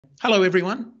Hello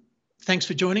everyone, thanks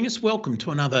for joining us. Welcome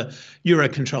to another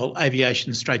EUROCONTROL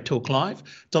Aviation Straight Talk Live.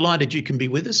 Delighted you can be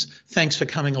with us. Thanks for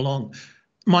coming along.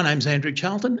 My name's Andrew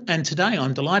Charlton, and today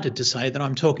I'm delighted to say that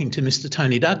I'm talking to Mr.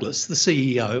 Tony Douglas, the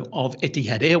CEO of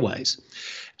Etihad Airways.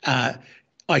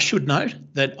 I should note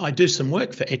that I do some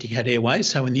work for Etihad Airways,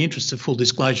 so in the interest of full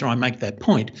disclosure, I make that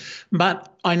point.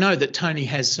 But I know that Tony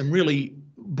has some really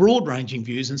broad-ranging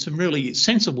views and some really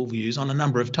sensible views on a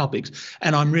number of topics,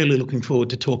 and I'm really looking forward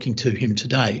to talking to him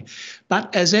today.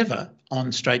 But as ever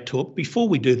on Straight Talk, before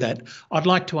we do that, I'd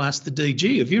like to ask the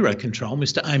DG of EUROCONTROL,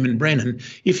 Mr. Eamonn Brennan,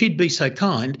 if he'd be so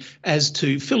kind as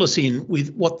to fill us in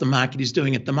with what the market is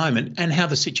doing at the moment and how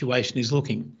the situation is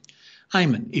looking.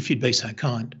 Eamonn, if you'd be so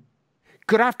kind.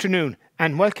 Good afternoon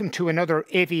and welcome to another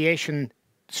Aviation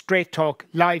Straight Talk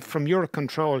live from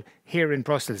EUROCONTROL here in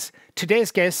Brussels.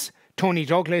 Today's guests, Tony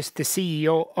Douglas, the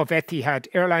CEO of Etihad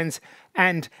Airlines,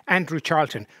 and Andrew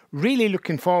Charlton. Really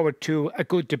looking forward to a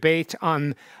good debate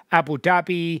on Abu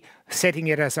Dhabi, setting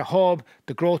it as a hub,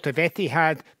 the growth of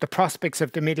Etihad, the prospects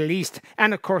of the Middle East,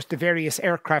 and of course the various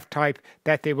aircraft type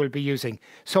that they will be using.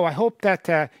 So I hope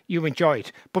that you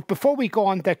enjoyed. But before we go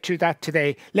on to that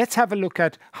today, let's have a look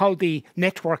at how the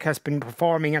network has been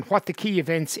performing and what the key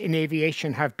events in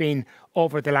aviation have been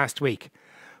over the last week.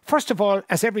 First of all,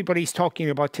 as everybody's talking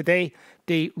about today,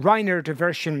 the Ryanair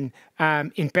diversion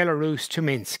in Belarus to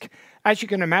Minsk. As you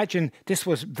can imagine, this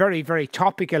was very, very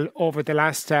topical over the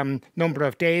last number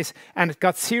of days, and it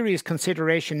got serious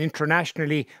consideration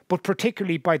internationally, but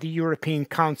particularly by the European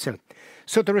Council.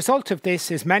 So the result of this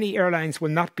is many airlines will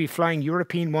not be flying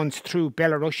European ones through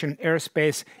Belarusian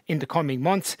airspace in the coming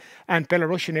months, and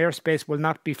Belarusian airspace will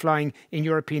not be flying in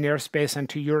European airspace and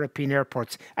to European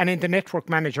airports. And in the network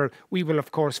manager, we will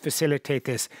of course facilitate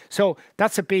this. So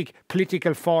that's a big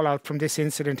political fallout from this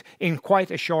incident in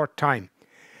quite a short time.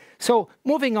 So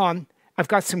moving on, I've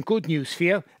got some good news for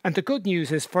you, and the good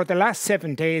news is for the last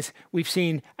 7 days we've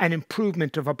seen an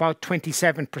improvement of about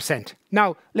 27%.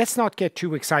 Now, let's not get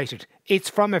too excited. It's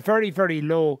from a very, very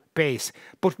low base,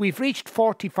 but we've reached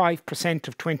 45%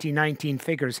 of 2019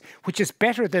 figures, which is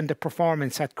better than the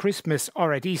performance at Christmas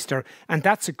or at Easter, and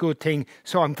that's a good thing.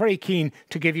 So I'm very keen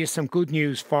to give you some good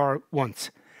news for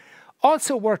once.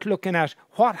 Also worth looking at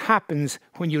what happens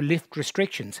when you lift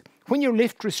restrictions. When you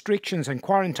lift restrictions and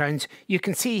quarantines, you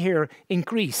can see here in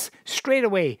Greece, straight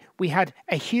away, we had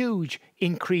a huge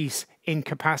increase in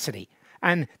capacity.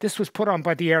 And this was put on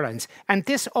by the airlines. And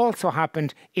this also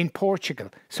happened in Portugal.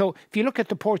 So if you look at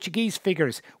the Portuguese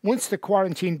figures, once the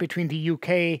quarantine between the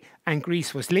UK and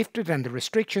Greece was lifted and the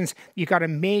restrictions, you got a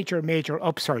major, major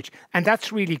upsurge. And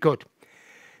that's really good.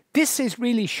 This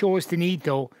really shows the need,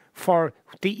 though, for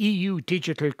the EU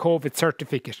digital COVID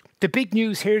certificate. The big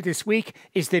news here this week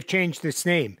is they've changed its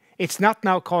name. It's not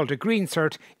now called a green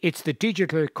cert, it's the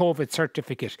digital COVID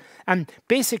certificate. And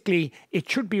basically, it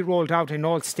should be rolled out in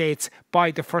all states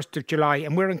by the 1st of July.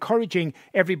 And we're encouraging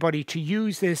everybody to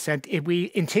use this, and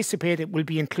we anticipate it will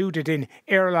be included in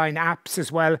airline apps as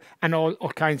well and all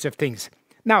kinds of things.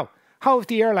 Now, how have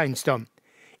the airlines done?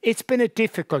 It's been a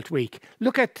difficult week.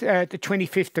 Look at the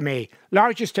 25th of May.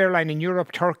 Largest airline in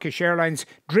Europe, Turkish Airlines,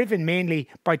 driven mainly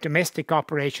by domestic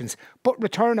operations. But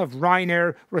return of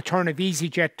Ryanair, return of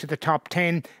EasyJet to the top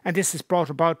 10. And this is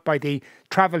brought about by the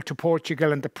travel to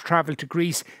Portugal and the travel to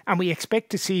Greece. And we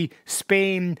expect to see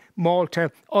Spain,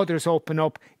 Malta, others open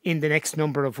up in the next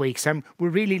number of weeks. And we're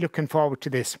really looking forward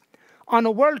to this. On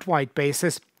a worldwide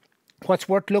basis, what's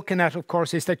worth looking at, of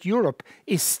course, is that Europe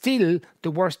is still the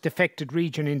worst affected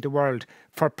region in the world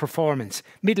for performance.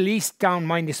 Middle East down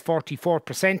minus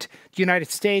 44%. The United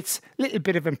States, a little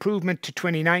bit of improvement to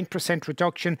 29%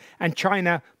 reduction. And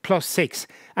China plus 6%.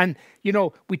 And, you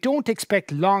know, we don't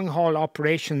expect long-haul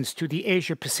operations to the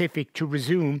Asia-Pacific to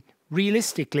resume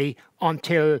realistically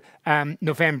until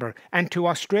November, and to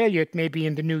Australia it may be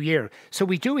in the new year. So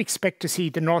we do expect to see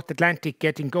the North Atlantic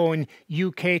getting going,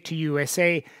 UK to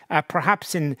USA,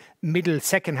 perhaps in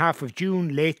second half of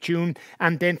June, late June,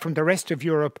 and then from the rest of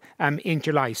Europe in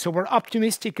July. So we're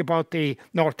optimistic about the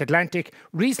North Atlantic,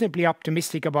 reasonably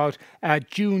optimistic about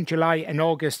June, July and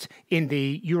August in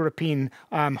the European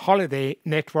holiday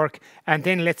network, and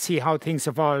then let's see how things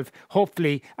evolve.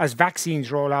 Hopefully, as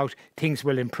vaccines roll out, things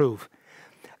will improve.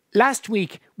 Last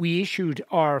week, we issued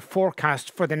our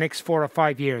forecast for the next 4 or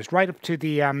 5 years, right up to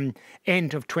the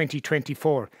end of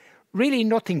 2024. Really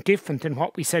nothing different than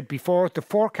what we said before. The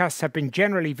forecasts have been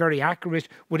generally very accurate,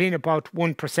 within about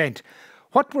 1%.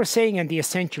 What we're saying and the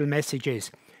essential message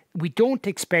is, we don't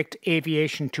expect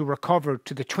aviation to recover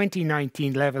to the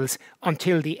 2019 levels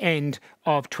until the end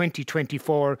of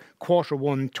 2024,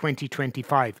 Q1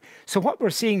 2025. So what we're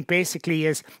seeing basically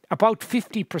is about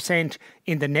 50%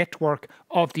 in the network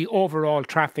of the overall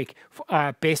traffic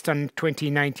based on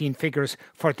 2019 figures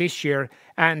for this year.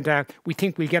 And we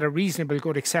think we'll get a reasonable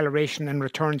good acceleration and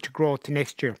return to growth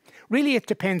next year. Really, it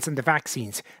depends on the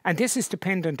vaccines. And this is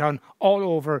dependent on all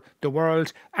over the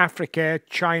world, Africa,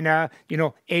 China,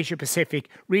 Asia Pacific,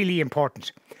 really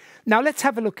important. Now, let's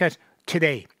have a look at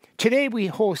today. Today, we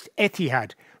host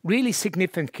Etihad, really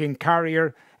significant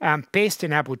carrier based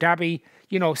in Abu Dhabi.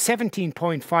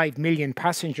 17.5 million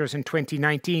passengers in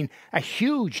 2019, a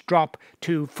huge drop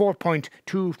to 4.2,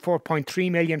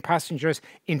 4.3 million passengers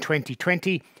in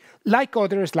 2020. Like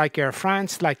others, like Air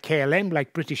France, like KLM,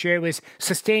 like British Airways,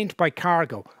 sustained by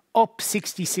cargo, up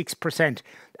 66%.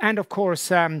 And of course,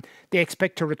 they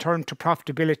expect to return to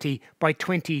profitability by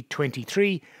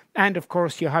 2023. And of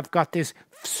course, you have got this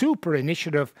super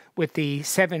initiative with the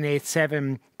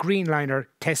 787 Greenliner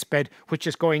testbed, which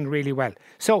is going really well.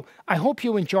 So I hope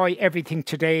you enjoy everything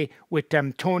today with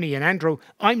Tony and Andrew.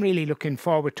 I'm really looking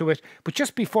forward to it. But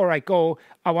just before I go,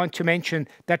 I want to mention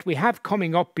that we have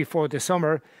coming up before the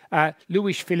summer,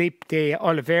 Luis Felipe de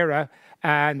Oliveira,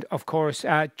 and of course,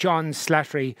 John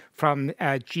Slattery from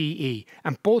GE.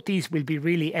 And both these will be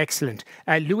really excellent.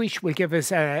 Luis will give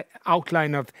us an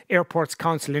outline of Airports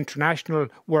Council International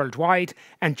worldwide,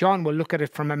 and John will look at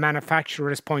it from a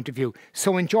manufacturer's point of view.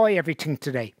 So enjoy everything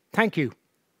today. Thank you.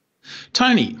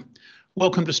 Tony,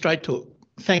 welcome to Straight Talk.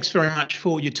 Thanks very much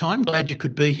for your time. Glad you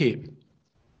could be here.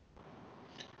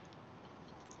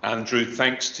 Andrew,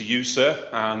 thanks to you, sir,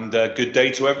 and good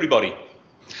day to everybody.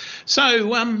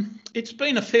 So it's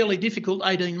been a fairly difficult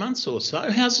 18 months or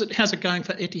so. How's it going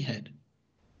for Etihad?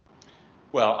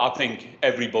 Well, I think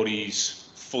everybody's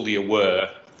fully aware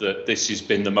that this has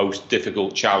been the most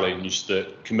difficult challenge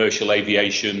that commercial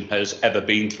aviation has ever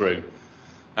been through.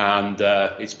 And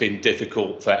it's been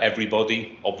difficult for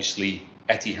everybody, obviously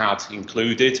Etihad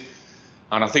included.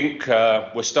 And I think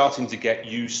we're starting to get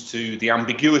used to the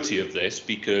ambiguity of this,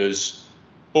 because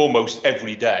almost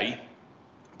every day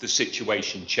the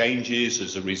situation changes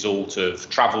as a result of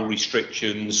travel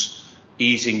restrictions,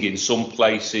 easing in some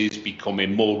places,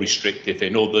 becoming more restrictive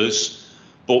in others.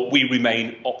 But we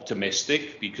remain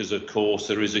optimistic because, of course,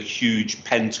 there is a huge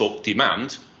pent-up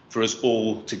demand for us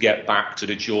all to get back to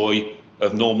the joy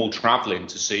of normal travelling,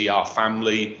 to see our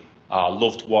family, our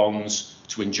loved ones,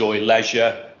 to enjoy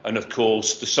leisure, and, of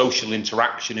course, the social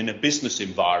interaction in a business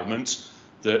environment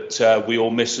that we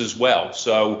all miss as well.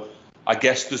 So I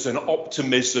guess there's an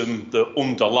optimism that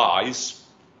underlies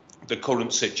the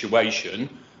current situation,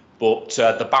 but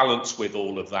the balance with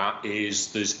all of that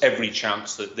is there's every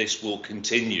chance that this will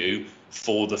continue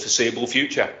for the foreseeable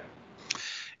future.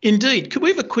 Indeed. Could we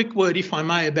have a quick word, if I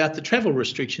may, about the travel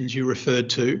restrictions you referred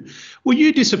to? Were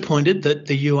you disappointed that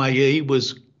the UAE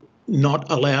was not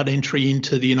allowed entry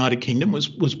into the United Kingdom,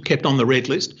 was kept on the red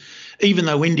list, even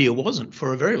though India wasn't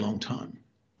for a very long time?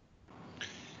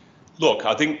 Look,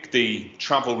 I think the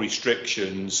travel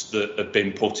restrictions that have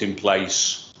been put in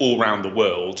place all around the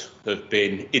world have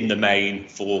been in the main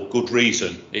for good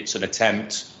reason. It's an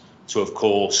attempt to, of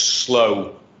course,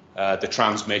 slow the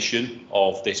transmission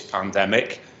of this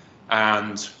pandemic.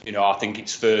 And, I think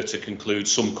it's fair to conclude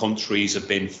some countries have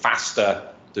been faster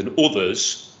than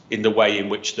others in the way in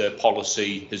which their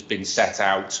policy has been set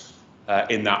out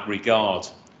in that regard.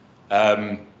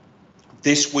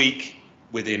 This week,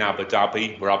 within Abu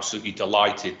Dhabi, we're absolutely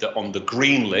delighted that on the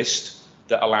green list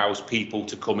that allows people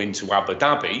to come into Abu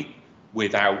Dhabi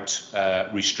without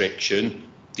restriction,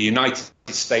 the United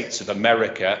States of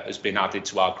America has been added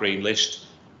to our green list,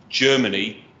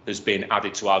 Germany has been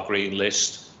added to our green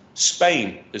list,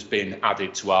 Spain has been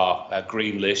added to our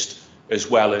green list, as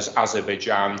well as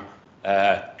Azerbaijan,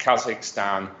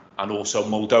 Kazakhstan, and also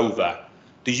Moldova.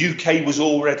 The UK was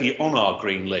already on our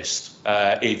green list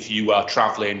if you are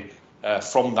travelling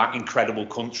from that incredible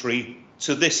country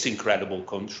to this incredible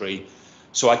country.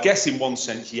 So I guess in one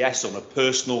sense, yes, on a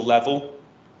personal level,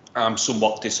 I'm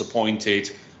somewhat disappointed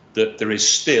that there is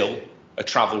still a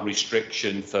travel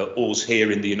restriction for us here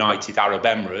in the United Arab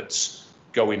Emirates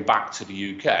going back to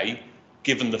the UK,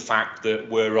 given the fact that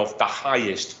we're of the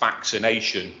highest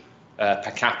vaccination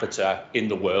per capita in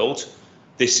the world.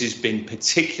 This has been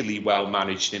particularly well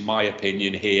managed, in my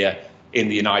opinion, here in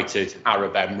the United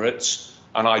Arab Emirates.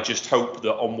 And I just hope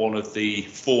that on one of the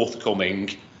forthcoming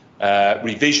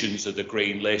revisions of the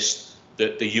green list,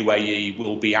 that the UAE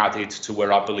will be added to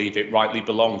where I believe it rightly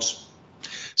belongs.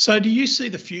 So do you see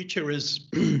the future as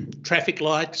traffic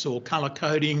lights or colour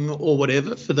coding or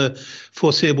whatever for the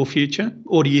foreseeable future?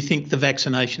 Or do you think the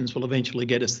vaccinations will eventually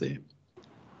get us there?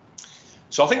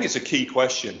 So I think it's a key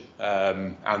question,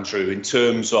 Andrew, in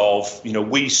terms of,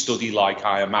 we study, like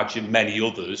I imagine many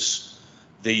others,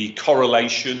 the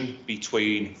correlation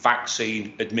between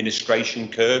vaccine administration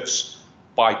curves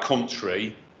by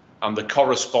country and the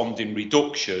corresponding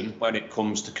reduction when it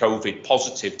comes to COVID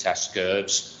positive test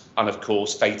curves and, of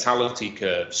course, fatality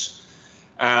curves.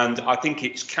 And I think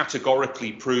it's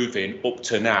categorically proven up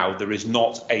to now there is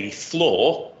not a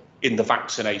flaw in the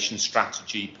vaccination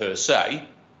strategy per se.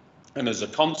 And as a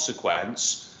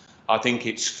consequence, I think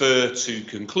it's fair to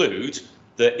conclude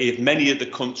that if many of the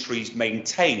countries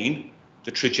maintain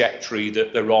the trajectory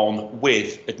that they're on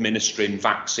with administering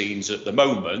vaccines at the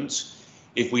moment,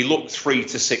 if we look 3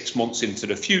 to 6 months into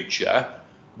the future,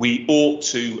 we ought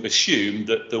to assume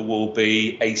that there will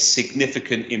be a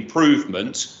significant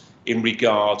improvement in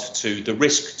regard to the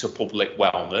risk to public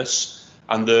wellness,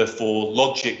 and therefore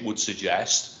logic would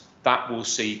suggest that will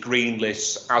see green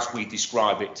lists as we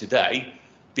describe it today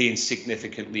being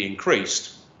significantly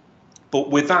increased. But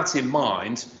with that in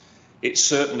mind, it's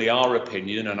certainly our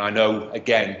opinion, and I know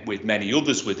again with many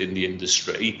others within the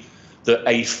industry, that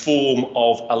a form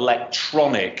of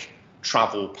electronic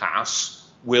travel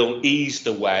pass will ease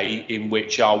the way in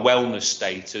which our wellness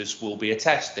status will be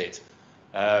attested.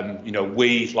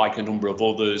 We, like a number of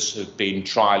others, have been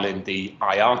trialling the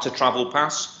IATA travel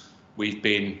pass. We've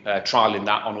been trialling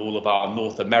that on all of our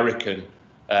North American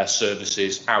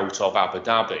services out of Abu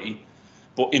Dhabi.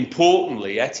 But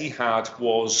importantly, Etihad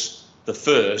was the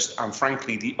first and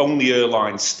frankly the only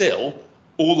airline still,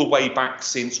 all the way back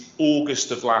since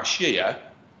August of last year,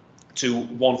 to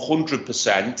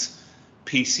 100%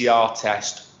 PCR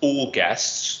test all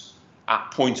guests at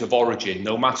point of origin,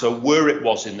 no matter where it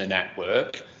was in the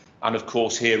network, and of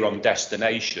course here on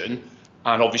destination,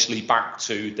 and obviously back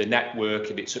to the network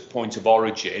if it's at point of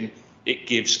origin, it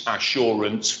gives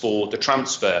assurance for the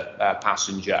transfer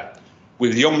passenger.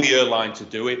 We're the only airline to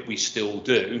do it, we still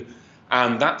do,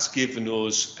 and that's given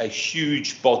us a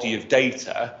huge body of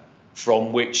data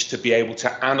from which to be able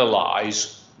to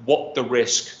analyse what the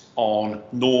risk on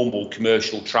normal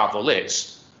commercial travel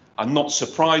is. And not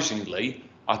surprisingly,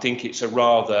 I think it's a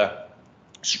rather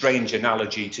strange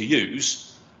analogy to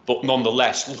use, but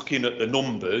nonetheless, looking at the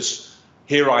numbers,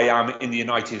 here I am in the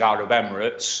United Arab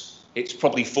Emirates, it's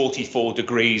probably 44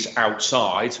 degrees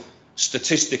outside.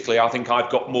 Statistically, I think I've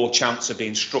got more chance of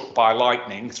being struck by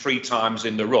lightning 3 times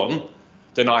in the run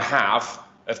than I have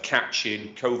of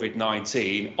catching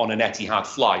COVID-19 on an Etihad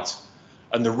flight.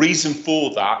 And the reason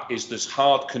for that is there's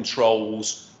hard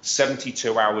controls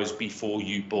 72 hours before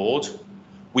you board.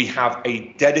 We have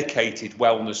a dedicated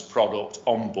wellness product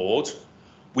on board.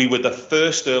 We were the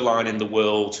first airline in the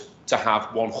world to have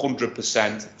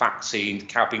 100% vaccinated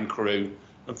cabin crew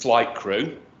and flight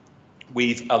crew.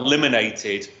 We've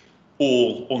eliminated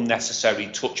all unnecessary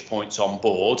touch points on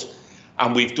board.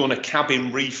 And we've done a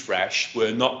cabin refresh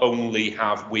where not only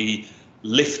have we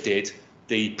lifted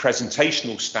the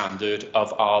presentational standard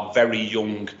of our very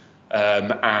young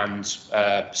and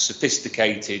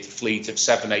sophisticated fleet of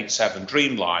 787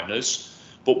 Dreamliners,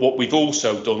 but what we've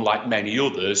also done, like many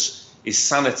others, is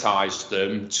sanitised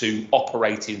them to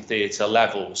operating theatre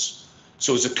levels.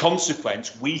 So as a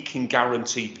consequence, we can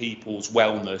guarantee people's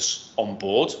wellness on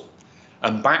board.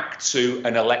 And back to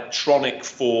an electronic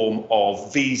form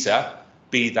of visa,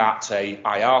 be that a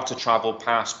IATA travel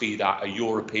pass, be that a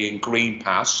European green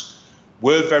pass,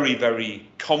 we're very, very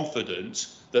confident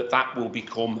that that will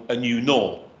become a new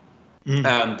norm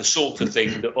and the sort of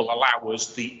thing that will allow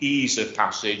us the ease of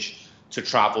passage to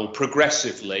travel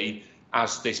progressively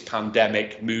as this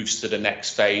pandemic moves to the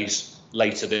next phase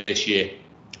later this year.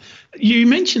 You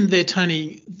mentioned there,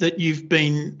 Tony, that you've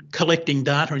been collecting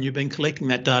data and you've been collecting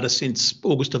that data since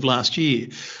August of last year.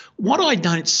 What I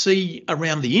don't see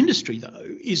around the industry,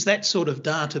 though, is that sort of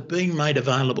data being made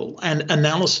available and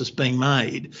analysis being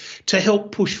made to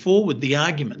help push forward the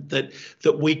argument that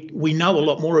we know a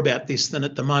lot more about this than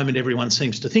at the moment everyone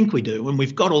seems to think we do, and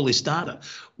we've got all this data.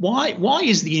 Why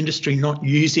is the industry not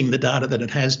using the data that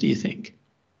it has, do you think?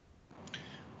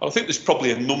 Well, I think there's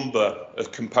probably a number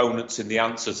of components in the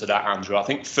answer to that, Andrew. I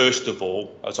think, first of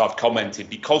all, as I've commented,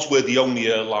 because we're the only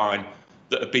airline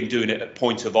that have been doing it at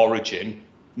point of origin,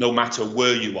 no matter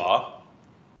where you are,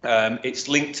 it's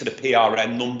linked to the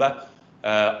PRN number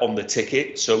on the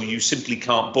ticket. So you simply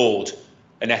can't board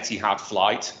an Etihad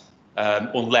flight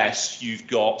unless you've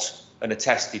got an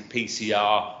attested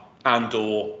PCR and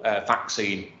or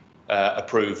vaccine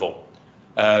approval.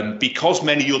 Because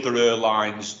many other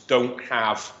airlines don't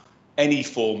have any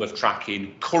form of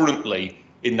tracking currently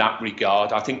in that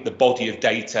regard, I think the body of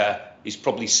data is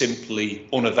probably simply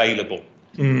unavailable.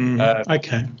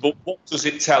 Okay. But what does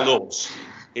it tell us?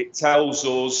 it tells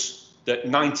us that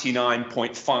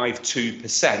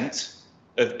 99.52%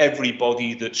 of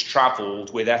everybody that's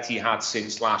travelled with Etihad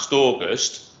since last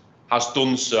August has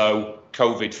done so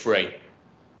COVID-free.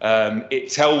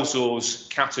 It tells us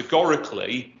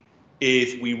categorically,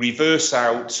 if we reverse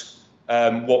out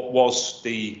what was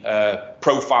the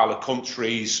profile of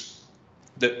countries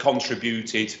that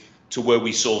contributed to where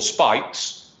we saw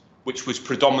spikes, which was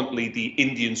predominantly the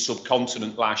Indian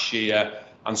subcontinent last year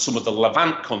and some of the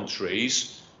Levant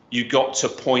countries, you got to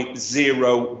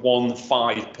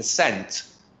 0.015%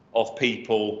 of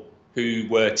people who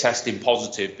were testing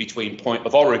positive between point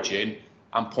of origin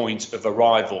and point of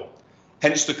arrival.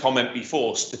 Hence the comment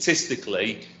before,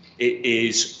 statistically, it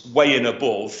is way and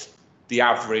above the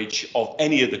average of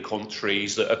any of the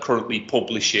countries that are currently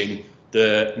publishing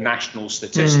the national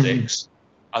statistics.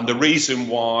 And the reason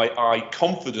why I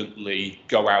confidently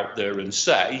go out there and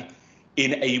say,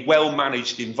 in a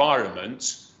well-managed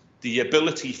environment, the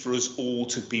ability for us all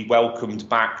to be welcomed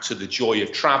back to the joy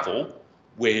of travel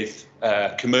with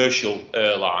commercial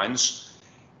airlines,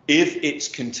 if it's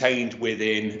contained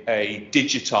within a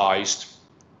digitised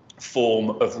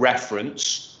form of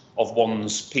reference of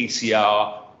one's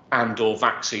PCR and or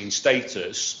vaccine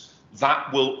status,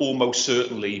 that will almost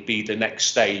certainly be the next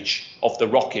stage of the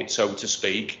rocket, so to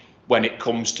speak, when it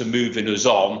comes to moving us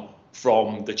on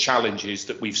from the challenges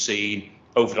that we've seen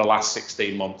over the last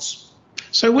 16 months.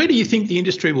 So where do you think the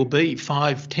industry will be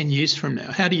 5, 10 years from now?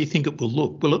 How do you think it will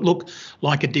look? Will it look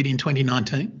like it did in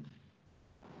 2019?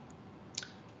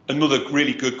 Another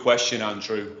really good question,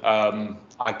 Andrew.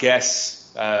 I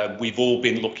guess we've all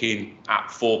been looking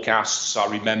at forecasts. I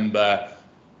remember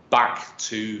back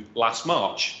to last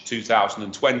March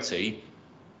 2020,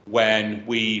 when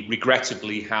we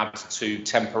regrettably had to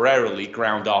temporarily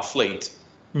ground our fleet.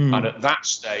 And at that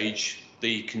stage,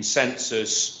 the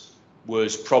consensus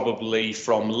was probably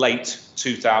from late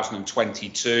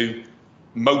 2022.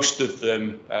 Most of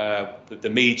them, the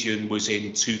median was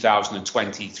in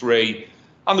 2023.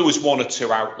 And there was one or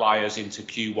two outliers into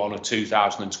Q1 of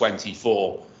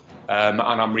 2024. And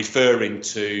I'm referring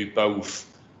to both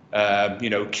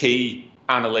key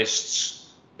analysts,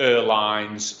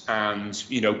 airlines, and,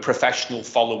 professional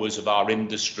followers of our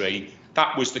industry.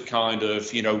 That was the kind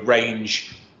of,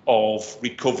 range of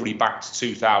recovery back to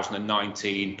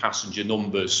 2019 passenger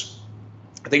numbers.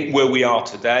 I think where we are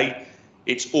today,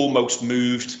 it's almost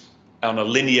moved on a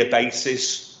linear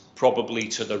basis, probably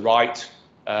to the right,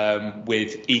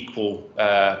 with equal,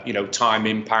 time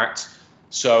impact.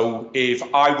 So if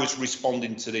I was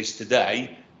responding to this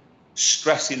today,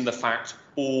 stressing the fact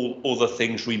all other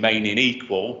things remaining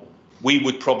equal, we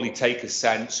would probably take a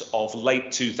sense of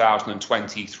late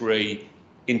 2023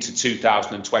 into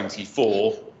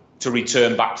 2024 to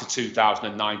return back to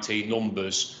 2019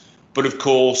 numbers. But of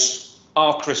course,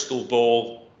 our crystal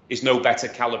ball is no better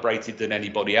calibrated than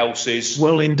anybody else's.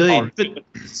 Well, indeed.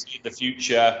 The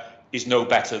future is no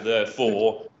better,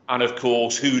 therefore. And of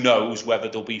course, who knows whether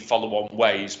there'll be follow-on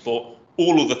waves. But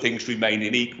all other things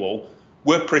remaining equal,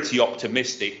 we're pretty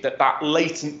optimistic that that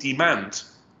latent demand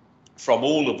from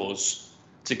all of us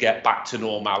to get back to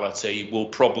normality, we'll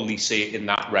probably see it in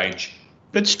that range.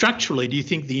 But structurally, do you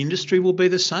think the industry will be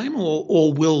the same,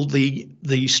 or will the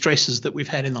stresses that we've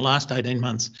had in the last 18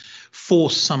 months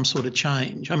force some sort of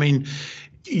change? I mean,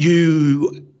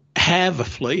 you have a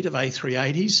fleet of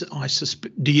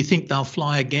A380s. Do you think they'll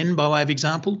fly again by way of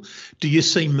example? Do you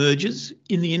see mergers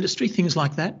in the industry, things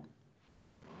like that?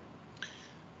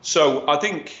 So I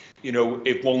think,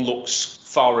 if one looks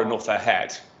far enough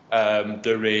ahead,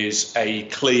 there is a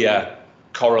clear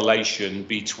correlation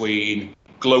between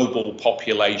global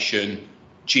population,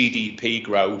 GDP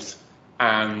growth,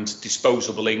 and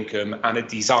disposable income, and a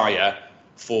desire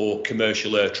for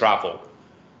commercial air travel.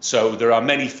 So there are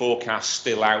many forecasts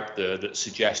still out there that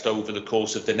suggest over the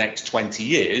course of the next 20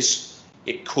 years,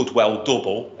 it could well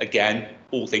double, again,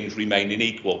 all things remaining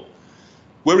equal.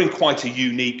 We're in quite a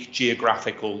unique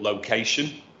geographical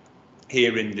location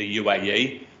here in the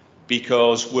UAE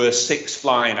because we're 6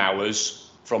 flying hours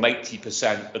from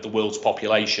 80% of the world's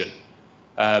population.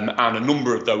 And a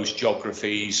number of those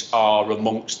geographies are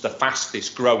amongst the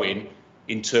fastest growing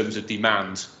in terms of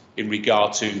demand in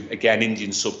regard to, again,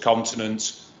 Indian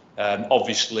subcontinent,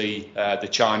 obviously the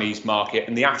Chinese market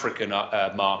and the African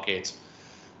market.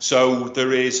 So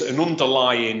there is an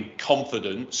underlying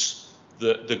confidence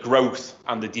that the growth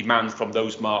and the demand from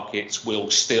those markets will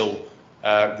still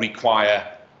require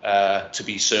to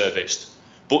be serviced.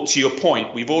 But to your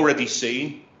point, we've already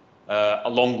seen a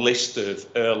long list of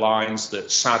airlines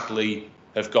that sadly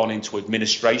have gone into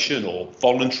administration or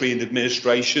voluntary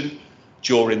administration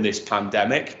during this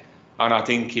pandemic. And I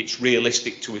think it's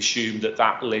realistic to assume that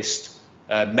that list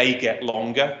may get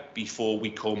longer before we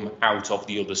come out of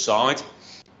the other side.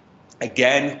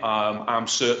 Again, I'm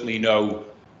certainly no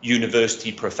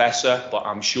university professor, but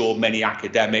I'm sure many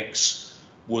academics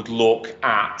would look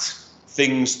at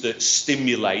things that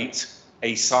stimulate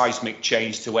a seismic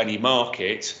change to any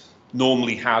market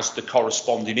normally has the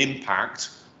corresponding impact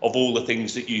of all the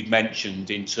things that you've mentioned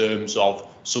in terms of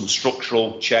some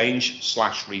structural change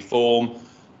 / reform,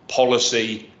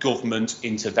 policy, government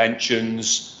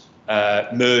interventions,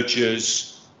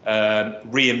 mergers,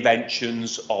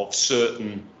 reinventions of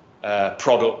certain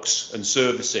products and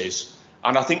services.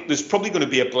 And I think there's probably going to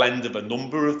be a blend of a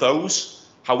number of those.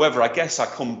 However, I guess I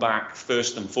come back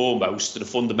first and foremost to the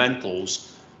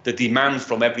fundamentals. The demand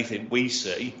from everything we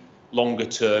see longer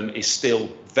term is still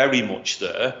very much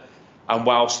there. And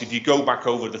whilst if you go back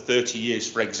over the 30 years,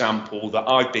 for example, that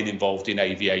I've been involved in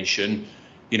aviation,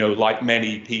 like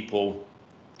many people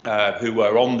who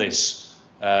are on this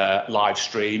live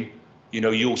stream,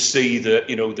 you'll see that,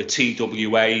 the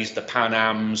TWAs, the Pan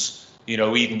Ams,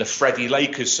 even the Freddie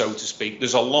Lakers, so to speak.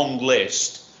 There's a long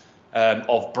list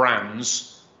of brands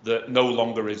that no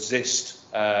longer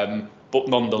exist, but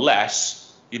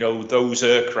nonetheless, those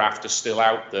aircraft are still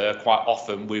out there quite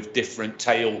often with different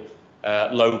tail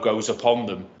logos upon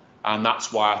them. And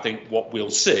that's why I think what we'll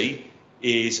see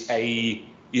is a,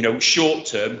 short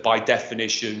term, by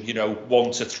definition,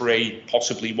 1 to 3,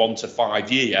 possibly 1 to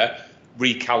 5 year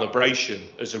recalibration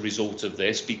as a result of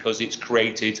this, because it's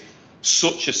created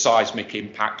such a seismic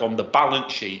impact on the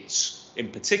balance sheets in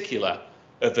particular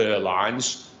of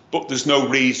airlines. But there's no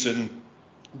reason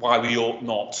why we ought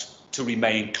not to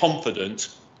remain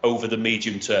confident over the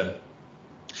medium term.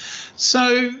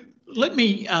 So let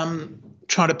me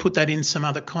try to put that in some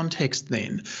other context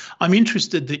then. I'm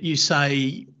interested that you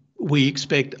say we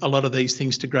expect a lot of these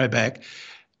things to grow back.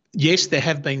 Yes, there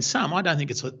have been some. I don't think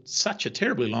it's such a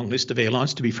terribly long list of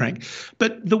airlines, to be frank.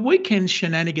 But the weekend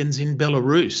shenanigans in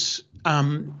Belarus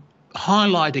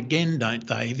highlight again, don't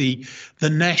they, the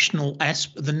national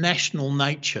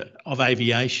nature of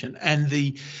aviation and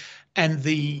the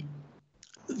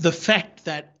fact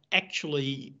that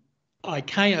actually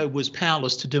ICAO was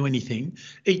powerless to do anything.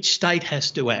 Each state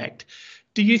has to act.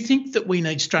 Do you think that we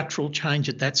need structural change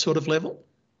at that sort of level?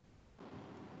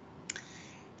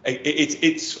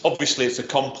 It's obviously it's a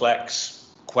complex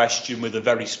question with a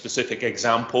very specific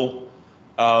example.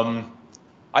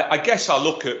 I guess I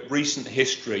look at recent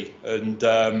history and,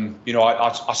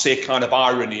 I see a kind of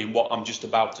irony in what I'm just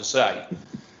about to say.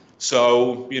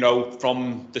 So,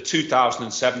 from the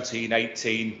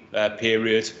 2017-18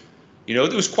 period, there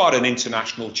was quite an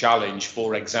international challenge,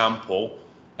 for example,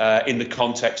 in the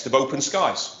context of open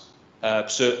skies,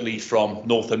 certainly from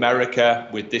North America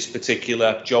with this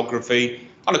particular geography,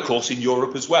 and of course in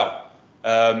Europe as well.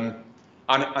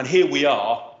 And here we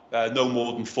are, no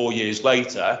more than 4 years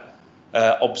later,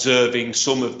 observing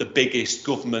some of the biggest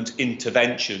government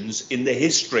interventions in the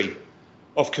history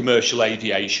of commercial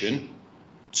aviation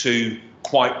to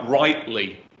quite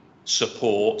rightly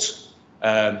support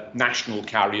national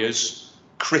carriers,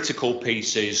 critical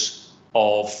pieces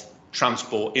of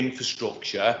transport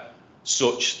infrastructure,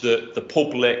 such that the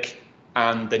public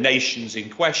and the nations in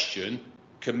question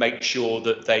can make sure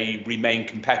that they remain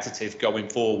competitive going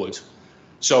forward.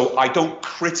 So I don't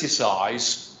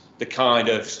criticise the kind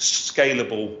of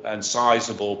scalable and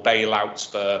sizable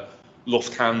bailouts for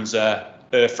Lufthansa,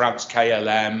 Air France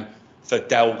KLM, for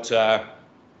Delta,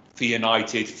 for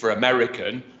United, for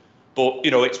American, but,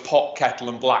 it's pot, kettle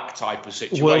and black type of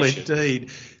situation. Well, indeed.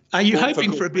 Are you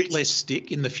hoping for a bit less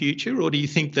stick in the future, or do you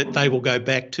think that they will go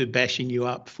back to bashing you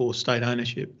up for state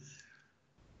ownership?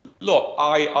 Look,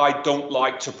 I don't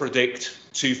like to predict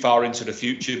too far into the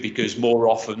future because more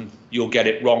often you'll get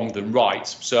it wrong than right.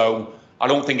 So I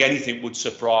don't think anything would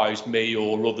surprise me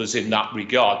or others in that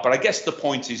regard. But I guess the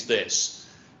point is this.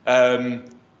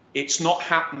 It's not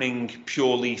happening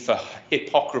purely for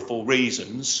hypocritical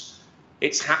reasons.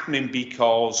 It's happening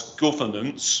because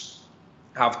governments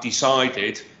have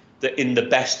decided that in the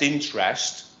best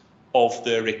interest of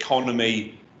their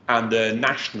economy and their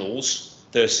nationals,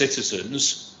 their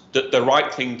citizens, that the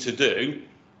right thing to do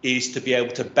is to be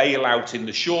able to bail out in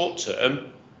the short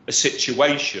term a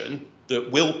situation that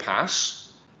will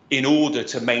pass in order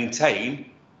to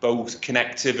maintain both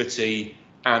connectivity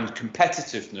and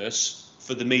competitiveness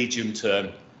for the medium term.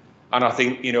 And I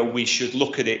think, we should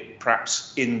look at it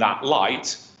perhaps in that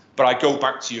light. But I go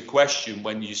back to your question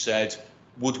when you said,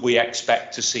 would we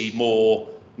expect to see more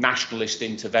nationalist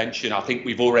intervention? I think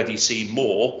we've already seen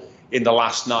more in the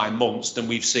last 9 months than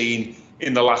we've seen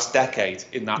in the last decade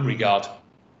in that regard.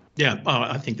 Yeah,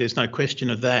 I think there's no question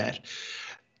of that.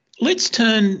 Let's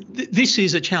turn. This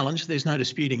is a challenge. There's no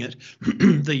disputing it.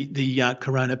 the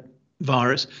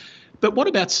coronavirus. But what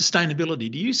about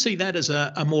sustainability? Do you see that as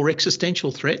a more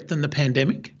existential threat than the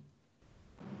pandemic?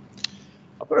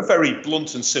 I've got a very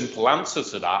blunt and simple answer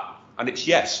to that, and it's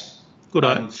yes.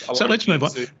 Good. So let's move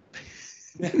on.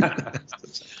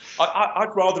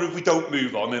 I'd rather if we don't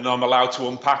move on and I'm allowed to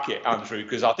unpack it, Andrew,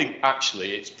 because I think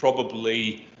actually it's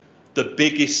probably the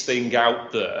biggest thing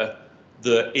out there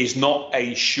that is not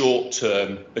a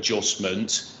short-term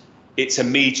adjustment. It's a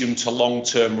medium to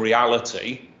long-term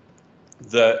reality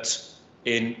that,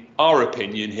 in our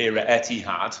opinion here at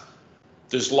Etihad,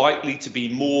 there's likely to be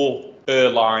more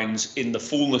airlines in the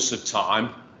fullness of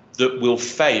time that will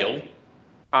fail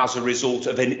as a result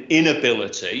of an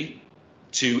inability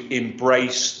to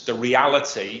embrace the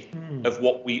reality of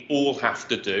what we all have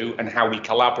to do and how we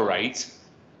collaborate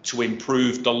to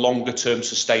improve the longer term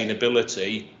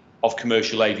sustainability of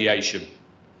commercial aviation.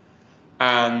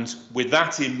 And with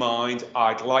that in mind,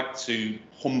 I'd like to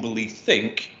humbly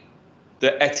think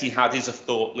that Etihad is a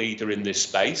thought leader in this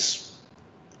space.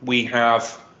 We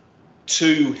have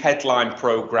two headline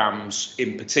programs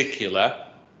in particular.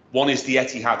 One is the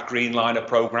Etihad Greenliner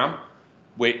program,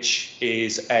 which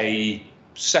is a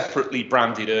separately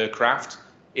branded aircraft.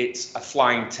 It's a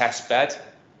flying test bed.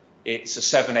 It's a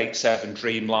 787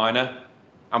 Dreamliner,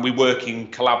 and we work in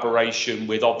collaboration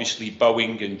with obviously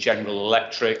Boeing and General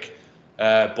Electric,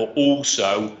 but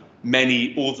also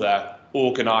many other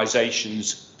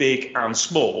organisations, big and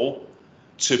small,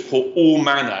 to put all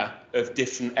manner of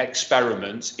different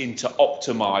experiments into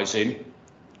optimising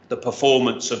the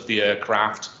performance of the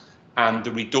aircraft and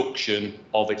the reduction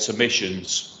of its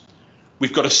emissions.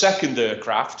 We've got a second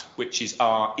aircraft, which is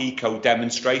our Eco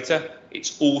Demonstrator.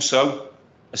 It's also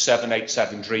a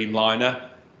 787 Dreamliner,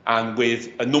 and with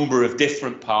a number of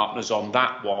different partners on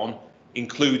that one,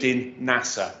 including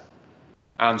NASA.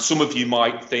 And some of you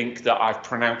might think that I've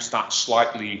pronounced that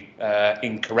slightly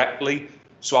incorrectly,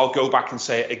 so I'll go back and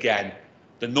say it again.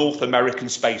 The North American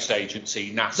Space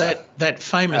Agency, NASA. That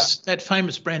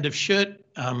famous brand of shirt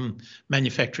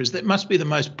manufacturers, that must be the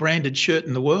most branded shirt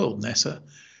in the world, NASA.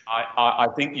 I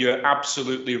think you're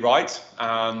absolutely right,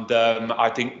 and I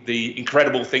think the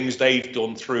incredible things they've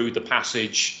done through the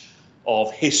passage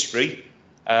of history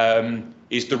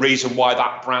is the reason why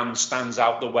that brand stands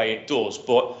out the way it does.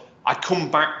 But I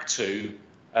come back to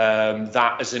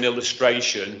that as an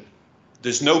illustration.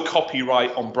 There's no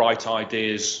copyright on bright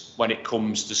ideas when it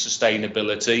comes to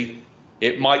sustainability.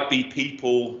 It might be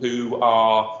people who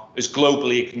are as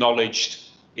globally acknowledged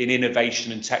in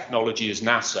innovation and technology as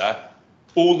NASA,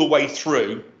 all the way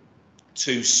through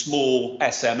to small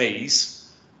SMEs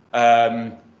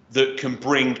that can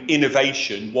bring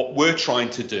innovation. What we're trying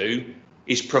to do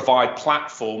is provide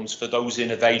platforms for those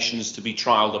innovations to be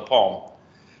trialled upon.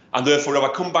 And therefore, if I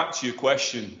come back to your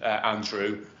question,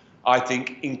 Andrew, I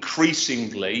think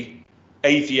increasingly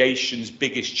aviation's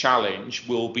biggest challenge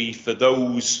will be for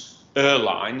those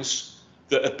airlines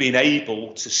that have been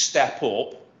able to step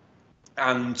up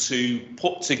and to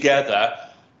put together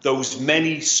those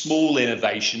many small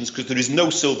innovations, because there is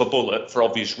no silver bullet for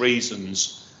obvious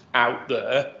reasons out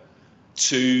there,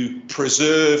 to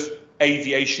preserve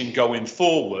aviation going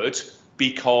forward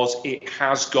because it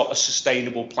has got a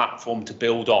sustainable platform to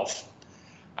build off.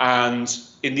 And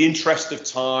in the interest of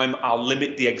time, I'll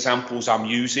limit the examples I'm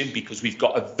using because we've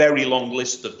got a very long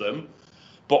list of them.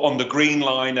 But on the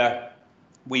Greenliner,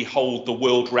 we hold the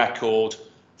world record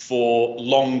for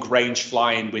long range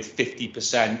flying with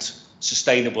 50%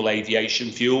 sustainable aviation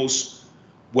fuels.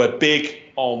 We're big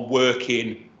on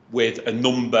working with a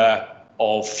number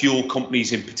of fuel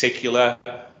companies in particular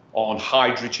on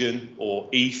hydrogen or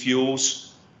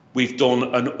e-fuels. We've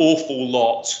done an awful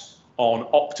lot on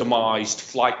optimised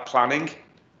flight planning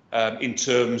in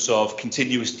terms of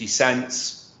continuous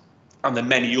descents and the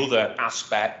many other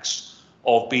aspects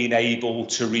of being able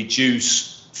to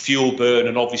reduce fuel burn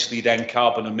and obviously then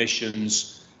carbon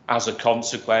emissions as a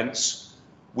consequence.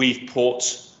 We've put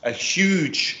a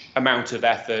huge amount of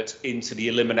effort into the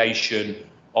elimination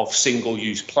of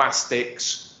single-use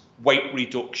plastics, weight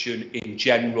reduction in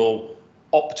general,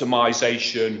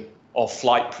 optimisation of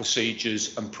flight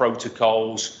procedures and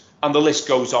protocols, and the list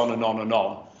goes on and on and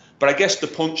on. But I guess the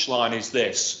punchline is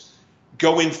this.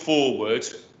 Going forward,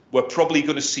 we're probably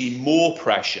going to see more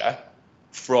pressure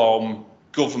from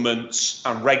governments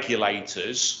and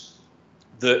regulators.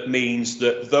 That means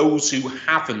that those who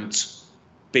haven't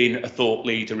been a thought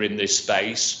leader in this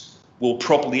space will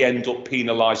probably end up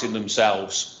penalising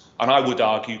themselves. And I would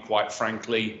argue, quite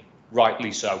frankly,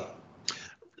 rightly so.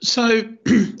 So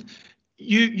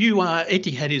you are,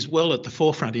 Etihad is well at the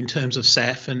forefront in terms of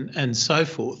SAF and so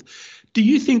forth. Do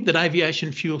you think that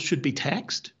aviation fuel should be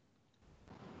taxed?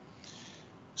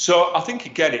 So I think,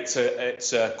 again,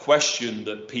 it's a question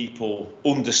that people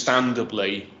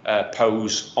understandably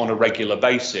pose on a regular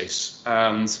basis.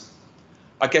 And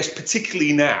I guess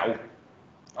particularly now,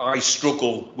 I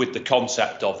struggle with the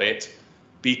concept of it,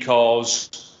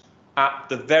 because at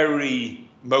the very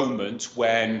moment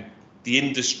when the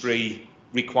industry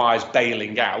requires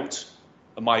bailing out,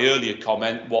 and my earlier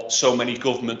comment, what so many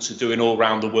governments are doing all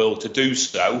around the world to do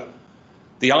so,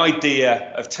 the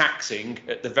idea of taxing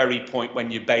at the very point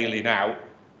when you're bailing out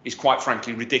is quite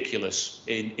frankly ridiculous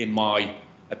in my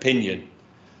opinion.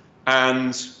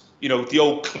 And, you know, the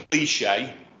old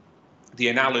cliche, the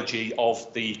analogy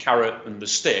of the carrot and the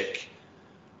stick,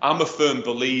 I'm a firm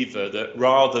believer that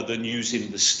rather than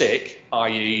using the stick,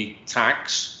 i.e.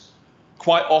 tax,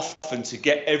 quite often to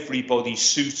get everybody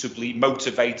suitably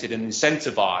motivated and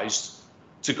incentivized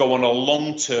to go on a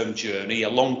long-term journey, a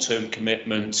long-term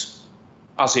commitment,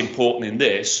 as important in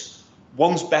this,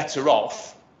 one's better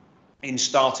off in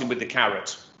starting with the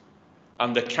carrot.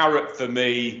 And the carrot for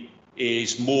me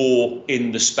is more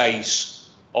in the space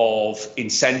of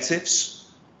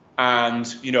incentives.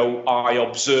 And, you know, I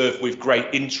observe with great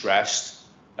interest,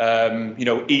 you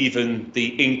know, even the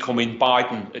incoming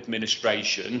Biden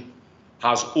administration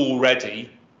has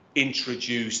already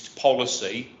introduced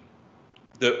policy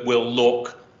that will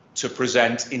look to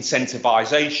present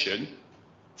incentivization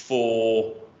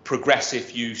for progressive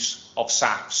use of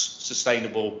SAFs,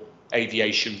 sustainable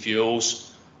aviation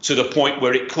fuels, to the point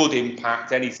where it could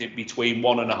impact anything between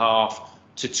 $1.5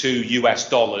 to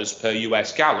 $2 per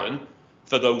US gallon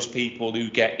for those people who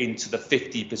get into the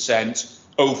 50%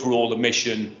 overall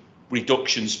emission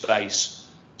reduction space.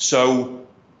 So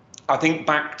I think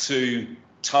back to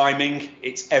timing,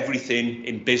 it's everything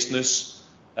in business.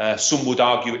 Some would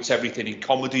argue it's everything in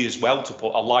comedy as well, to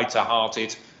put a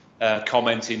lighter-hearted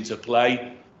comment into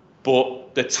play.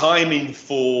 But the timing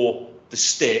for the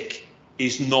stick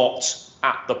is not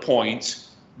at the point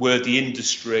where the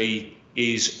industry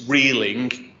is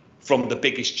reeling from the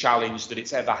biggest challenge that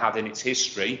it's ever had in its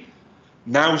history.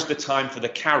 Now's the time for the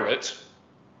carrot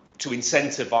to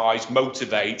incentivize,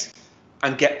 motivate,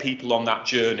 and get people on that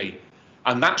journey.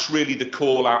 And that's really the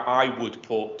call out I would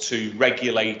put to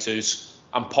regulators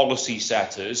and policy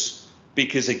setters,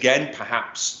 because again,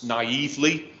 perhaps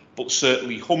naively, but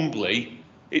certainly humbly,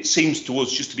 it seems to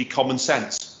us just to be common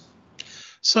sense.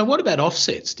 So what about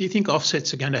offsets? Do you think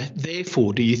offsets are going to,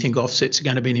 therefore, do you think offsets are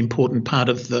going to be an important part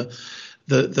of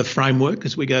the framework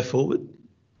as we go forward?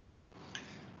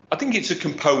 I think it's a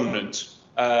component,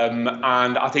 and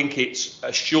I think it's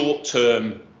a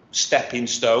short-term stepping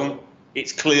stone.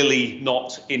 It's clearly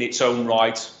not in its own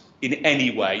right in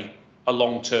any way a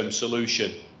long-term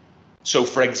solution. So,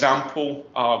 for example,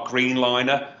 our green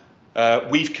liner,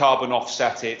 we've carbon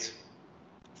offset it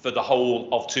for the whole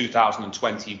of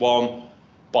 2021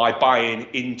 by buying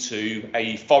into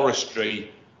a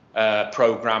forestry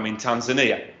program in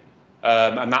Tanzania.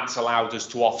 And that's allowed us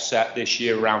to offset this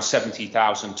year around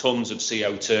 70,000 tonnes of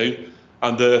CO2.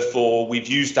 And therefore, we've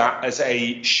used that as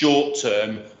a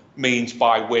short-term means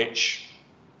by which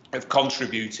of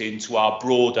contributing to our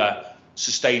broader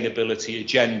sustainability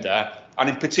agenda, and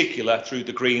in particular through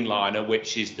the green liner,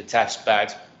 which is the test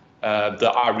bed that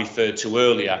I referred to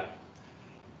earlier.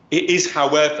 It is,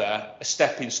 however, a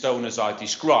stepping stone, as I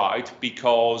described,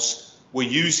 because we're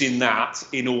using that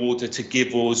in order to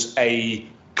give us a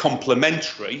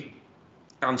complementary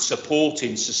and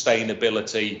supporting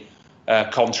sustainability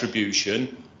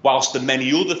contribution, whilst the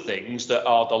many other things that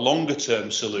are the longer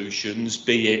term solutions,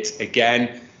 be it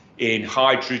again in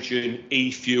hydrogen,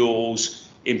 e-fuels,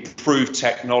 improved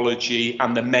technology,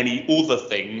 and the many other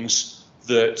things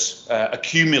that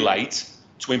accumulate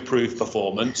to improve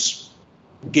performance,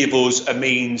 give us a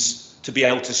means to be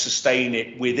able to sustain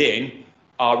it within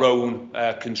our own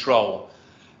control.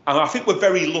 And I think we're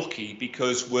very lucky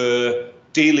because we're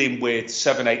dealing with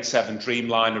 787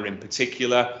 Dreamliner in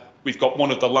particular. We've got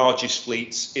one of the largest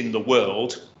fleets in the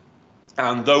world,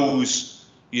 and those,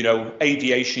 you know,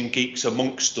 aviation geeks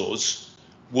amongst us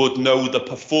would know the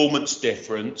performance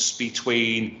difference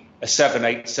between a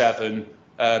 787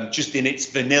 just in its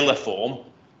vanilla form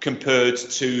compared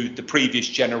to the previous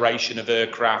generation of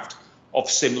aircraft of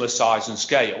similar size and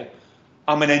scale.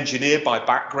 I'm an engineer by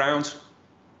background.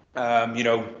 You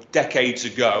know, decades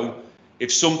ago,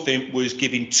 if something was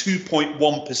giving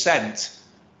 2.1%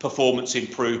 performance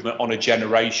improvement on a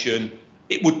generation,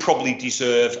 it would probably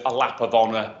deserve a lap of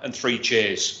honour and 3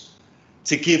 cheers.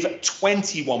 To give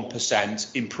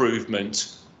 21%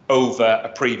 improvement over a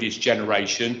previous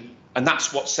generation, And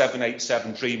that's what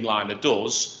 787 Dreamliner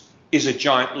does, is a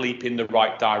giant leap in the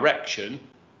right direction,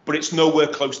 but it's nowhere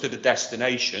close to the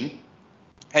destination.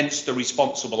 Hence the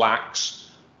responsible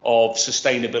acts of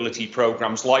sustainability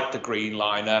programs like the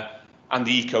Greenliner and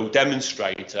the Eco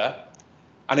Demonstrator.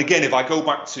 And again, if I go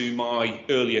back to my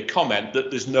earlier comment that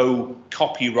there's no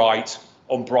copyright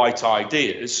on bright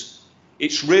ideas,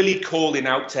 it's really calling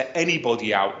out to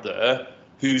anybody out there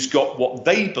who's got what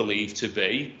they believe to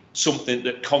be something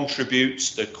that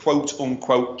contributes the quote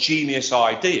unquote genius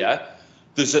idea.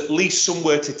 There's at least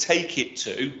somewhere to take it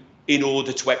to in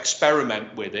order to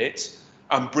experiment with it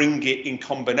and bring it in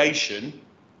combination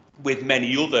with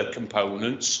many other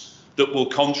components that will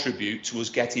contribute to us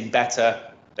getting better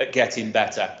at getting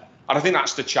better. And I think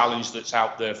that's the challenge that's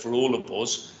out there for all of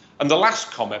us. And the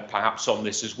last comment perhaps on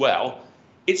this as well,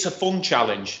 it's a fun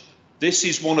challenge. This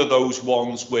is one of those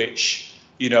ones which,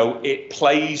 you know, it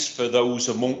plays for those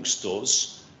amongst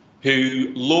us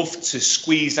who love to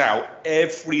squeeze out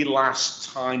every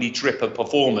last tiny drip of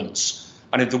performance.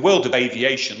 And in the world of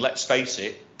aviation, let's face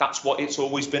it, that's what it's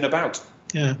always been about.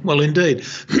 Yeah, well, indeed.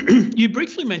 You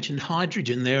briefly mentioned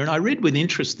hydrogen there, and I read with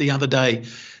interest the other day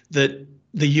that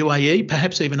the UAE,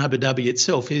 perhaps even Abu Dhabi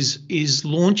itself, is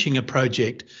launching a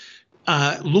project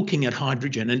looking at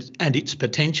hydrogen and its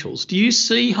potentials. Do you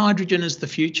see hydrogen as the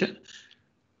future?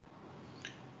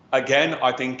 Again,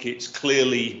 I think it's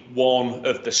clearly one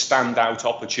of the standout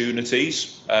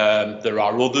opportunities. There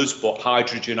are others, but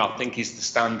hydrogen, I think, is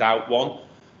the standout one.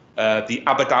 The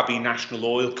Abu Dhabi National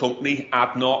Oil Company,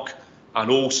 ADNOC, and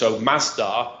also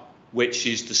Masdar, which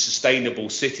is the sustainable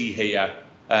city here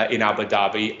in Abu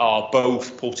Dhabi, are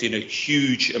both putting a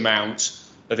huge amount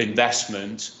of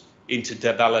investment into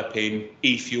developing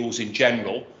e-fuels in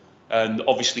general. And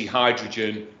obviously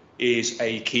hydrogen is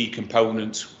a key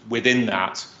component within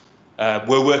that.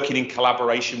 We're working in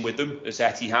collaboration with them as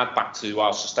Etihad, back to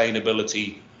our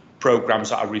sustainability programs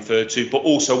that I referred to, but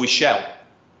also with Shell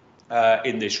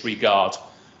in this regard.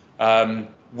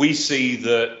 We see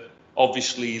that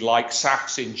obviously, like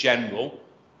SAFs in general,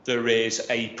 there is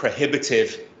a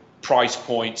prohibitive price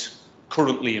point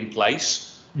currently in place.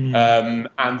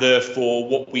 And therefore,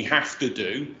 what we have to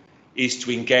do is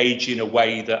to engage in a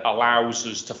way that allows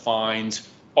us to find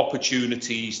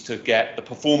opportunities to get the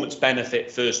performance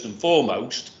benefit first and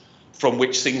foremost, from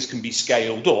which things can be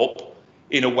scaled up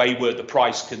in a way where the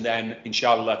price can then,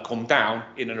 inshallah, come down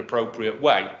in an appropriate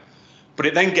way. But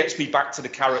it then gets me back to the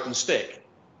carrot and stick.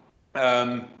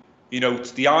 You know,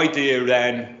 the idea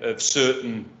then of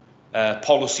certain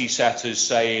policy setters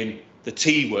saying the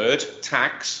T word,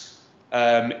 tax,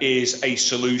 is a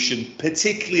solution,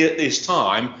 particularly at this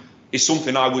time, is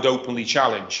something I would openly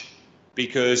challenge.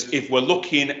 Because if we're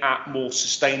looking at more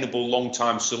sustainable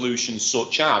long-term solutions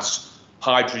such as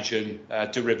hydrogen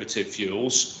derivative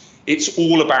fuels, it's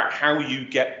all about how you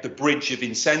get the bridge of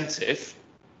incentive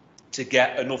to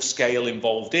get enough scale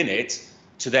involved in it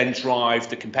to then drive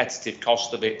the competitive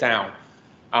cost of it down.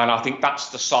 And I think that's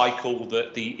the cycle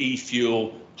that the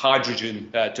e-fuel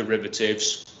hydrogen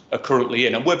derivatives are currently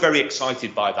in. And we're very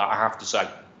excited by that, I have to say.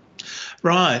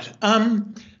 Right.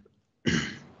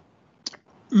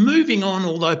 Moving on,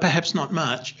 although perhaps not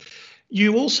much,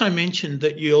 you also mentioned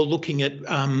that you're looking at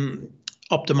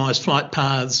optimised flight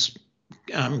paths,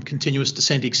 continuous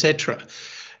descent, etc.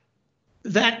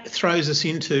 That throws us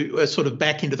into sort of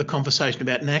back into the conversation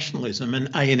about nationalism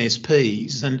and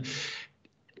ANSPs. And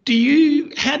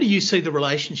how do you see the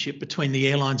relationship between the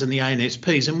airlines and the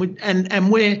ANSPs?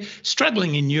 And we're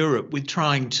struggling in Europe with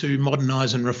trying to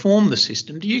modernise and reform the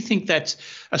system. Do you think that's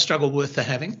a struggle worth the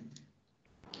having?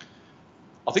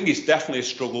 I think it's definitely a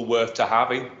struggle worth to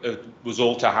having. It was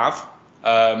all to have.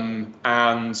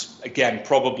 And again,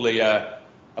 probably a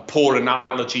poor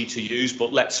analogy to use,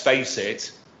 but let's face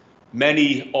it,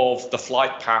 many of the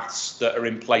flight paths that are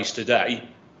in place today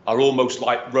are almost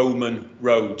like Roman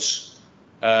roads.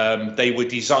 They were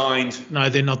designed... No,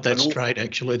 they're not that straight,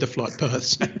 actually, the flight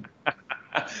paths.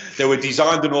 They were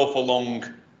designed an awful long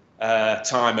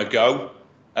time ago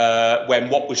when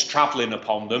what was travelling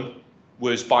upon them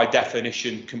was by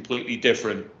definition completely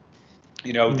different.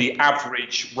 You know, the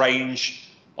average range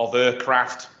of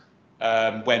aircraft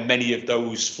when many of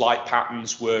those flight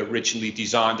patterns were originally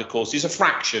designed, of course, is a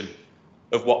fraction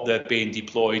of what they're being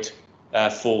deployed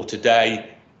for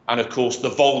today. And of course, the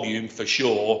volume for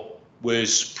sure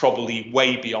was probably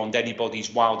way beyond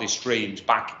anybody's wildest dreams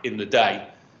back in the day.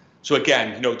 So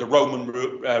again, you know, the Roman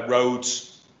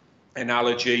roads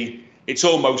analogy, it's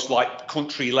almost like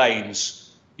country lanes.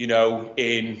 You know,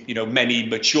 in many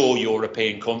mature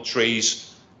European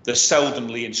countries, they're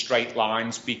seldomly in straight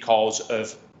lines because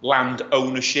of land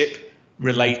ownership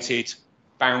related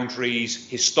boundaries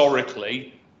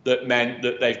historically that meant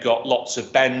that they've got lots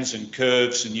of bends and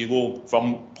curves, and you all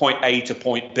from point A to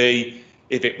point B.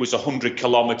 If it was 100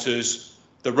 kilometres,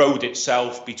 the road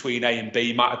itself between A and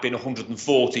B might have been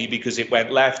 140 because it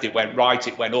went left, it went right,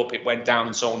 it went up, it went down,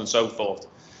 and so on and so forth.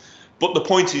 But the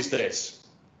point is this: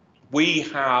 we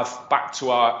have, back to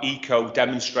our eco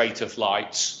demonstrator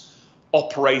flights,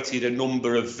 operated a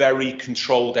number of very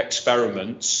controlled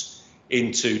experiments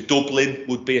into Dublin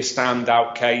would be a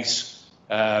standout case,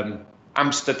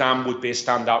 Amsterdam would be a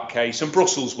standout case, and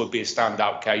Brussels would be a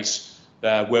standout case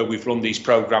where we've run these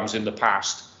programs in the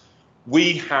past.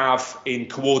 We have, in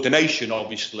coordination,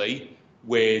 obviously,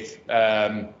 with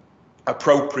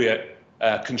appropriate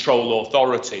control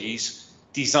authorities,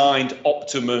 designed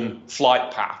optimum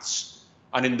flight paths.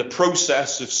 And in the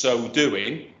process of so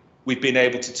doing, we've been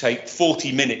able to take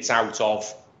 40 minutes out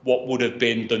of what would have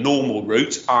been the normal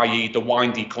route, i.e. the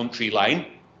windy country lane.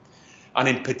 And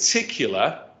in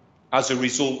particular, as a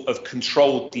result of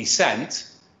controlled descent,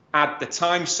 add the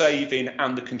time saving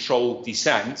and the controlled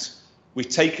descent, we've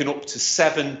taken up to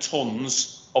 7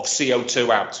 tonnes of CO2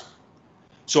 out.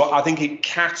 So I think it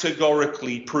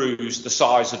categorically proves the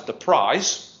size of the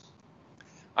prize.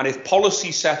 And if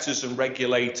policy setters and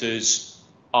regulators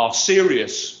are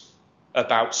serious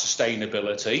about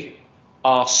sustainability,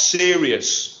 are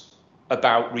serious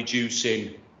about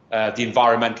reducing the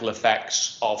environmental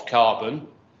effects of carbon,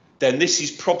 then this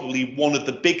is probably one of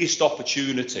the biggest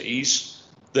opportunities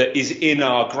that is in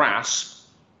our grasp,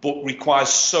 but requires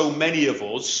so many of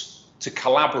us to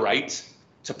collaborate,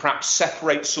 to perhaps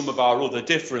separate some of our other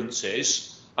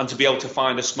differences, and to be able to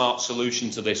find a smart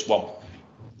solution to this one.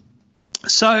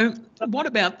 So what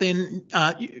about then,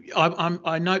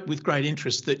 I note with great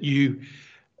interest that you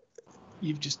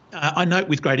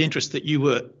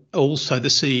were also the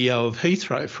CEO of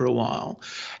Heathrow for a while.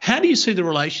 How do you see the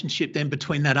relationship then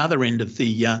between that other end of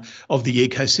the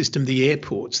ecosystem, the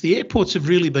airports? The airports have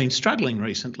really been struggling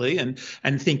recently, and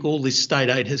think all this state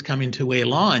aid has come into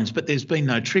airlines, but there's been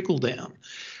no trickle down.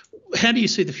 How do you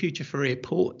see the future for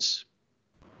airports?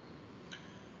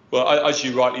 Well, as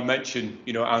you rightly mentioned,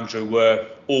 Andrew, we're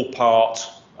all part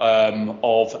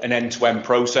of an end-to-end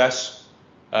process.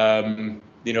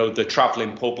 The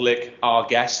travelling public, our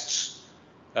guests,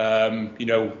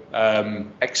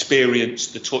 experience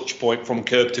the touch point from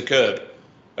curb to curb,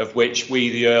 of which we,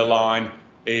 the airline,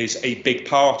 is a big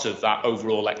part of that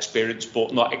overall experience,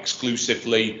 but not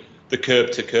exclusively the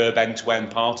curb to curb,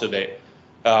 end-to-end part of it.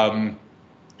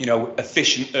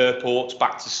 Efficient airports,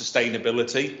 back to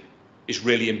sustainability, is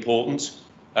really important,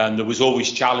 and there was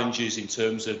always challenges in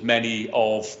terms of many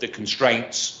of the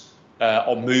constraints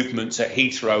on movements at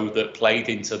Heathrow that played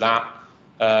into that,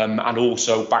 and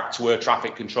also back to air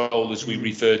traffic control, as we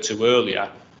referred to earlier.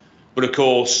 But of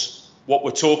course, what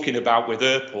we're talking about with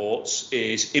airports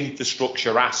is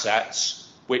infrastructure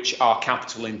assets which are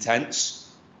capital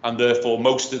intense, and therefore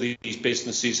most of these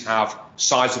businesses have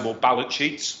sizable balance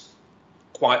sheets.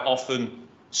 Quite often,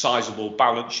 sizable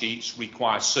balance sheets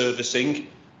require servicing,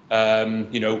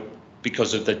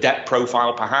 because of the debt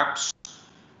profile perhaps.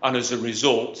 And as a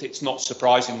result, it's not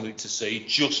surprisingly to see,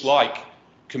 just like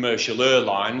commercial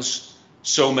airlines,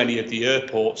 so many of the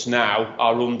airports now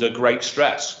are under great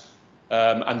stress.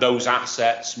 And those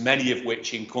assets, many of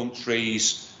which in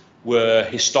countries were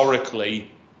historically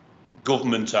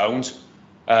government owned,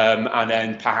 and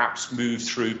then perhaps moved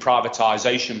through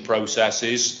privatisation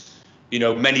processes,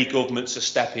 many governments are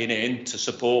stepping in to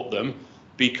support them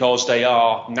because they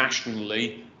are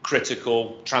nationally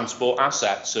critical transport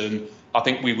assets. And I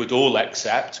think we would all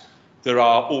accept there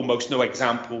are almost no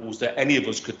examples that any of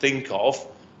us could think of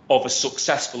a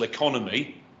successful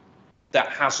economy that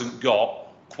hasn't got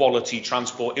quality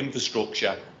transport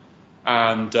infrastructure.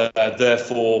 And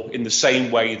therefore, in the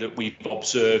same way that we've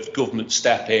observed government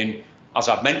step in, as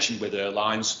I've mentioned with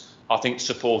airlines, I think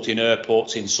supporting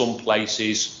airports in some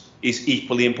places is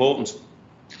equally important.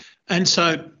 And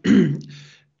so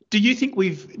do you think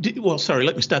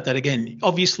let me start that again.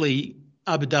 Obviously,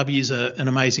 Abu Dhabi is an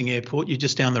amazing airport. You're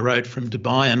just down the road from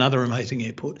Dubai, another amazing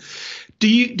airport. Do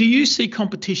you see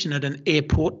competition at an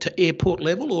airport to airport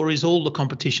level, or is all the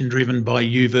competition driven by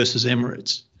you versus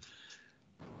Emirates?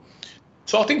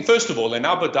 So I think, first of all, in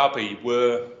Abu Dhabi,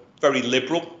 we're very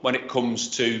liberal when it comes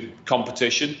to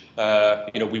competition.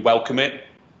 We welcome it.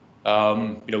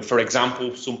 For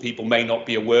example, some people may not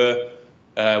be aware,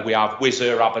 we have Wizz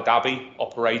Air Abu Dhabi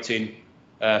operating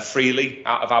freely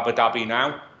out of Abu Dhabi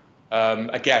now.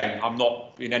 Again, I'm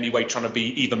not in any way trying to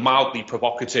be even mildly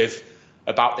provocative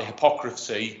about the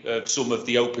hypocrisy of some of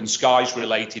the open skies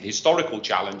related historical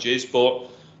challenges, but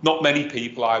not many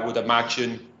people, I would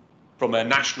imagine, from a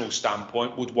national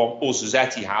standpoint, would want us as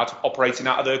Etihad operating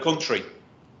out of their country.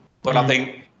 But I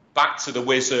think back to the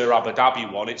Wizz Air Abu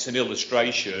Dhabi one, it's an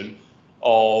illustration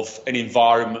of an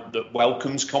environment that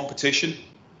welcomes competition.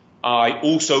 I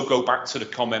also go back to the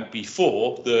comment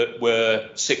before that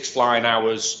we're 6 flying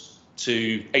hours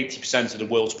to 80% of the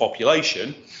world's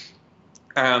population,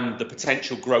 and the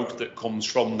potential growth that comes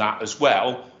from that as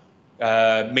well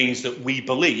means that we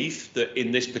believe that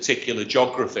in this particular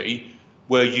geography,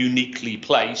 we're uniquely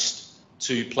placed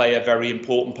to play a very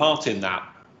important part in that.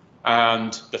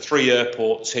 And the 3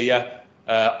 airports here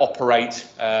operate,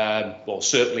 well,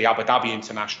 certainly Abu Dhabi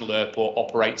International Airport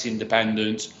operates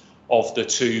independent of the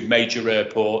 2 major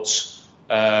airports,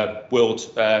 World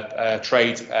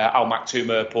Trade Al Maktoum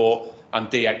Airport and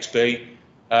DXB.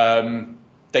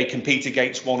 They compete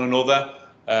against one another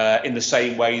in the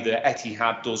same way that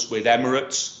Etihad does with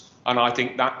Emirates. And I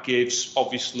think that gives,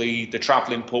 obviously, the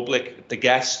travelling public, the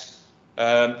guest,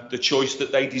 the choice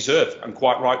that they deserve, and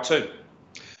quite right too.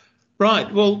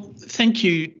 Right. Well, thank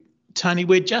you, Tony.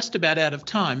 We're just about out of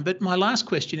time, but my last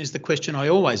question is the question I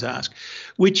always ask,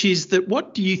 which is that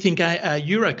what do you think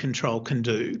EUROCONTROL can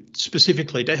do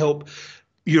specifically to help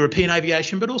European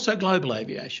aviation, but also global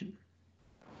aviation?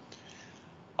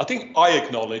 I think I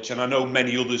acknowledge, and I know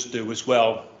many others do as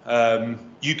well,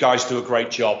 you guys do a great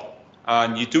job.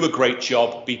 And you do a great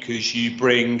job because you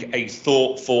bring a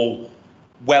thoughtful,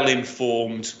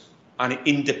 well-informed and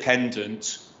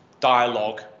independent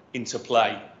dialogue into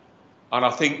play. And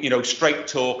I think,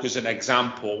 StraightTalk as an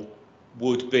example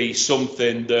would be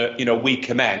something that, we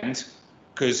commend,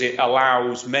 because it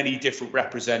allows many different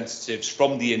representatives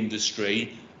from the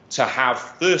industry to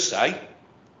have their say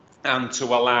and to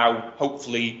allow,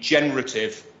 hopefully,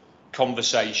 generative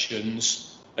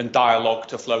conversations and dialogue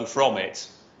to flow from it.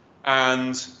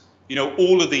 And,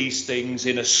 all of these things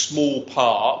in a small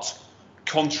part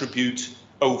contribute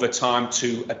over time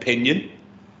to opinion.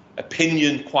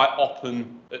 Opinion quite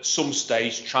often at some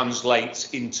stage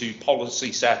translates into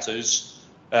policy setters'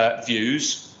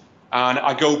 views. And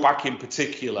I go back in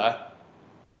particular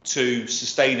to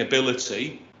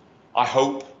sustainability. I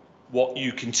hope what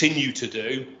you continue to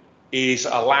do is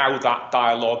allow that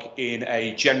dialogue in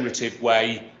a generative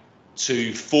way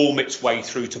to form its way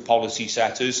through to policy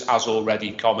setters, as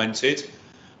already commented.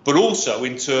 But also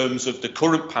in terms of the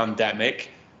current pandemic,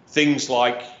 things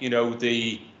like,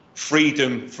 the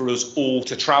freedom for us all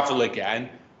to travel again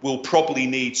will probably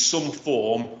need some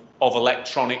form of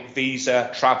electronic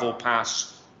visa travel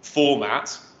pass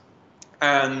format.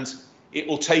 And it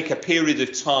will take a period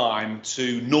of time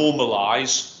to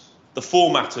normalise the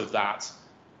format of that.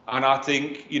 And I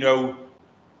think,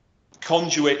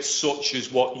 conduits such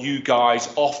as what you guys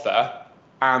offer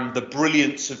and the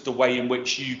brilliance of the way in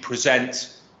which you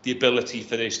present the ability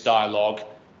for this dialogue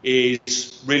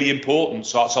is really important.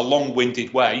 So it's a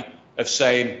long-winded way of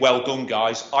saying, well done,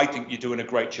 guys. I think you're doing a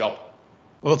great job.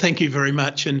 Well, thank you very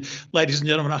much. And ladies and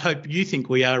gentlemen, I hope you think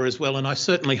we are as well. And I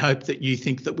certainly hope that you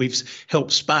think that we've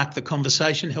helped spark the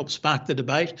conversation, helped spark the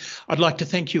debate. I'd like to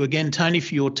thank you again, Tony,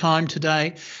 for your time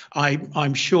today.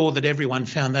 I'm sure that everyone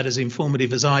found that as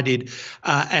informative as I did.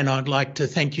 And I'd like to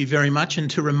thank you very much and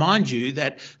to remind you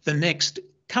that the next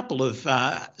couple of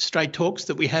straight talks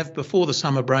that we have before the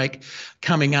summer break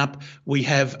coming up. We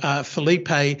have Felipe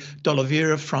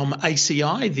D'Oliveira from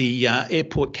ACI, the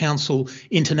Airport Council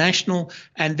International,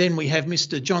 and then we have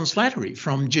Mr. John Slattery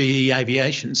from GE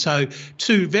Aviation. So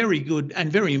 2 very good and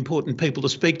very important people to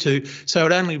speak to. So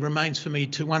it only remains for me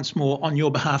to once more on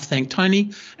your behalf thank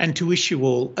Tony and to wish you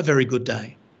all a very good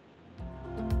day.